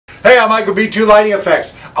Hey, I'm Michael B2 Lighting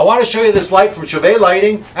Effects. I want to show you this light from Chauvet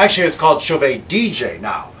Lighting. Actually, it's called Chauvet DJ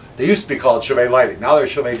now. They used to be called Chauvet Lighting. Now they're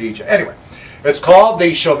Chauvet DJ. Anyway, it's called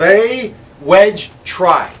the Chauvet Wedge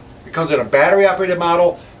Tri. It comes in a battery-operated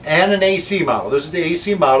model and an AC model. This is the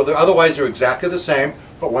AC model. Otherwise, they're exactly the same,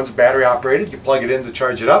 but one's battery-operated. You plug it in to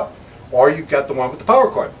charge it up, or you've got the one with the power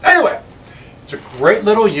cord. Anyway, it's a great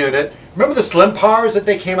little unit. Remember the Slim Powers that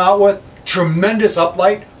they came out with? Tremendous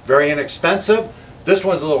uplight, very inexpensive. This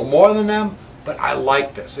one's a little more than them, but I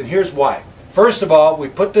like this, and here's why. First of all, we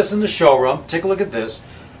put this in the showroom. Take a look at this.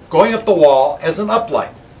 Going up the wall as an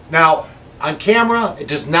uplight. Now, on camera, it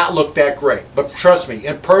does not look that great, but trust me,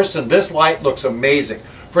 in person, this light looks amazing.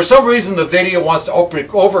 For some reason, the video wants to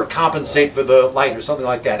overcompensate for the light or something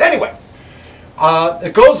like that. Anyway,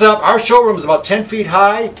 it goes up. Our showroom is about 10 feet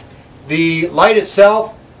high. The light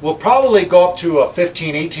itself will probably go up to a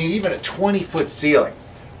 15, 18, even a 20-foot ceiling.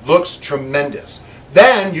 Looks tremendous.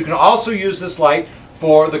 Then you can also use this light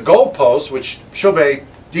for the goalpost, which Chauvet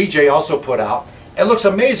DJ also put out. It looks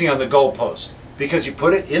amazing on the goalpost because you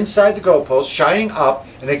put it inside the goalpost, shining up,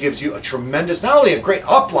 and it gives you a tremendous, not only a great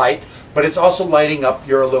uplight, but it's also lighting up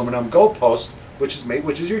your aluminum goalpost, which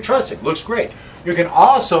is your trussing. Looks great. You can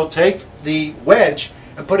also take the wedge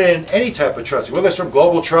and put it in any type of trussing, whether it's from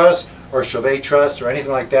Global Truss or Chauvet Truss or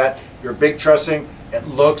anything like that. Your big trussing, it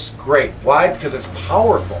looks great. Why? Because it's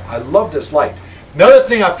powerful. I love this light. Another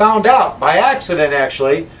thing I found out by accident,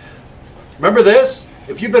 actually, remember this?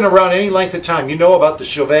 If you've been around any length of time, you know about the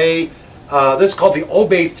Chauvet, this is called the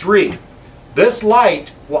Obey 3. This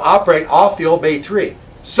light will operate off the Obey 3.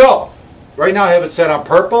 So, right now I have it set on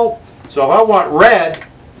purple. So if I want red,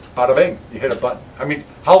 bada bing, you hit a button. I mean,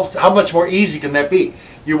 how much more easy can that be?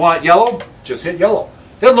 You want yellow? Just hit yellow.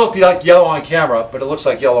 Doesn't look like yellow on camera, but it looks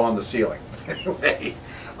like yellow on the ceiling. Anyway,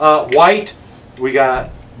 white, we got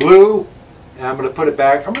blue, and I'm going to put it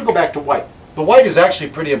back. I'm going to go back to white. The white is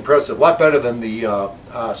actually pretty impressive, a lot better than the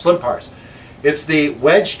Slim Pars. It's the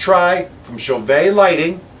Wedge Tri from Chauvet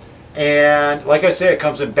Lighting, and like I say, it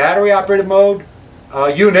comes in battery-operated mode,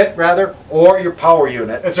 unit rather, or your power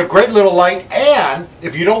unit. It's a great little light, and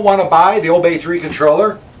if you don't want to buy the Obey 3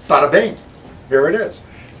 controller, bada bing, here it is.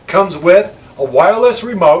 It comes with a wireless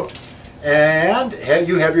remote, and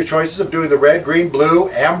you have your choices of doing the red, green, blue,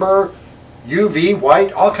 amber, UV,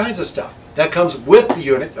 white, all kinds of stuff. That comes with the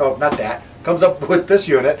unit. Oh, not that. Comes up with this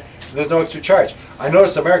unit, and there's no extra charge. I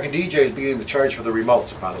noticed American DJ is beginning to charge for the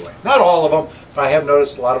remotes, by the way. Not all of them, but I have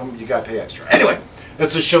noticed a lot of them you got to pay extra. Anyway,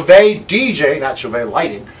 it's a Chauvet DJ, not Chauvet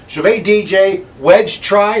Lighting, Chauvet DJ Wedge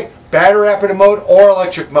Tri, battery operated mode or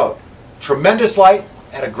electric mode. Tremendous light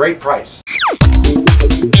at a great price.